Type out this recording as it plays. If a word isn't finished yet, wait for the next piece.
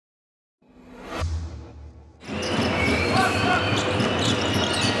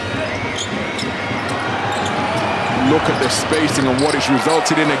spacing and what it's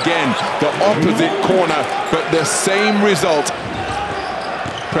resulted in again. The opposite corner, but the same result.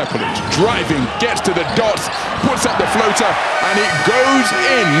 Prepelic driving, gets to the dots, puts up the floater, and it goes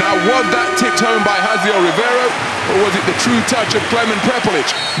in. Now, was that tipped home by Hazio Rivero, or was it the true touch of Clement Prepelic?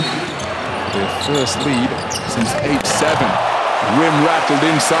 Their first lead since 8-7. Rim rattled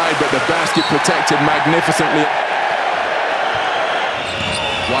inside, but the basket protected magnificently.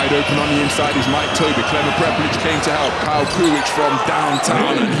 Wide open on the inside is Mike Toby. Clement Prepelic came to help. Kyle Kulic from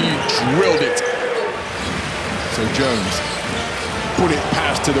downtown, and he drilled it. So Jones put it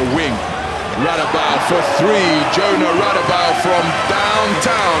past to the wing. Radabau for three. Jonah Radabau from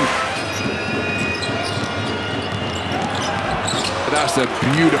downtown. That's a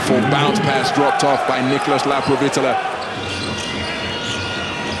beautiful bounce pass dropped off by Nicholas Laprovitola.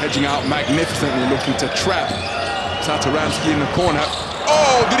 Hedging out magnificently, looking to trap Satoransky in the corner.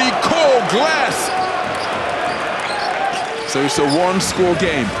 Oh, did he call glass? So it's a one-score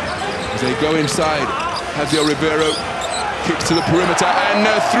game as they go inside. Hazio Rivero kicks to the perimeter, and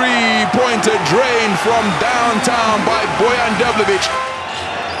a three-pointer drained from downtown by Bojan Devljevic.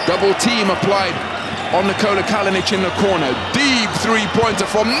 Double team applied on Nikola Kalinic in the corner. Deep three-pointer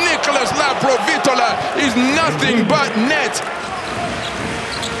from Nicholas Laprovitola is nothing but net.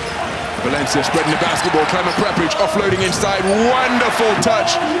 Valencia spreading the basketball. Clement Prepelic offloading inside. Wonderful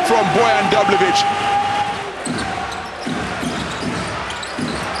touch from Bojan Devljevic.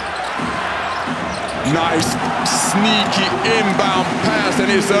 Nice, sneaky inbound pass, and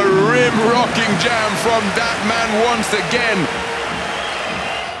it's a rim-rocking jam from that man once again.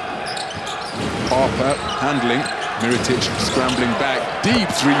 Harper handling, Mirotic scrambling back. Deep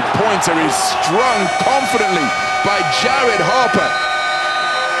three-pointer is strung confidently by Jared Harper.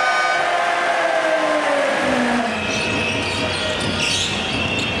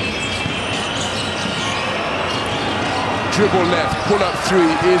 Dribble left, pull up three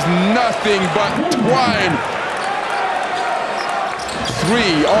is nothing but twine.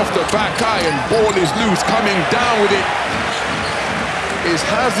 Three off the back iron, ball is loose, coming down with it is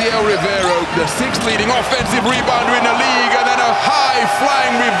Hazio Rivero, the sixth leading offensive rebounder in the league, and then a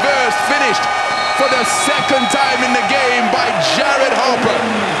high-flying reverse finished for the second time in the game by Jared Harper.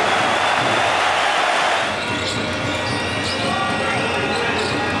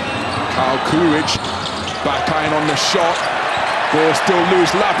 Kyle Kulic, back iron on the shot. Ball still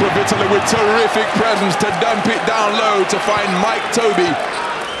loose. Laprovitola with terrific presence to dump it down low to find Mike Toby.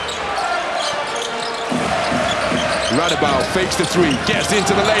 Radabau fakes the three, gets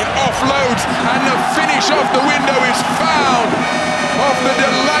into the lane, offloads, and the finish off the window is found off the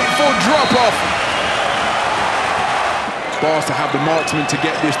delightful drop-off. Bars to have the marksman to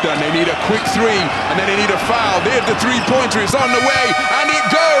get this done. They need a quick three, and then they need a foul. There's the three-pointer, it's on the way, and it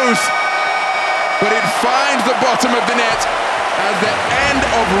goes! But it finds the bottom of the net as the end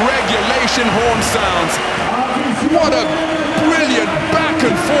of regulation horn sounds. What a brilliant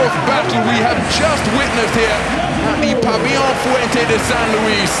back-and-forth battle we have just witnessed here at the Pavillon Fuente de San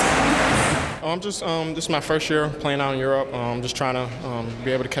Luis. This is my first year playing out in Europe. Just trying to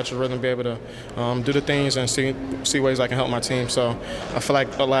be able to catch a rhythm, be able to do the things and see ways I can help my team. So I feel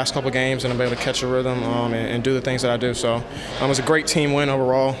like the last couple games and I'm able to catch a rhythm and do the things that I do. So it was a great team win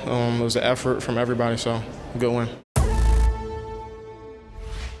overall. It was an effort from everybody, so good win.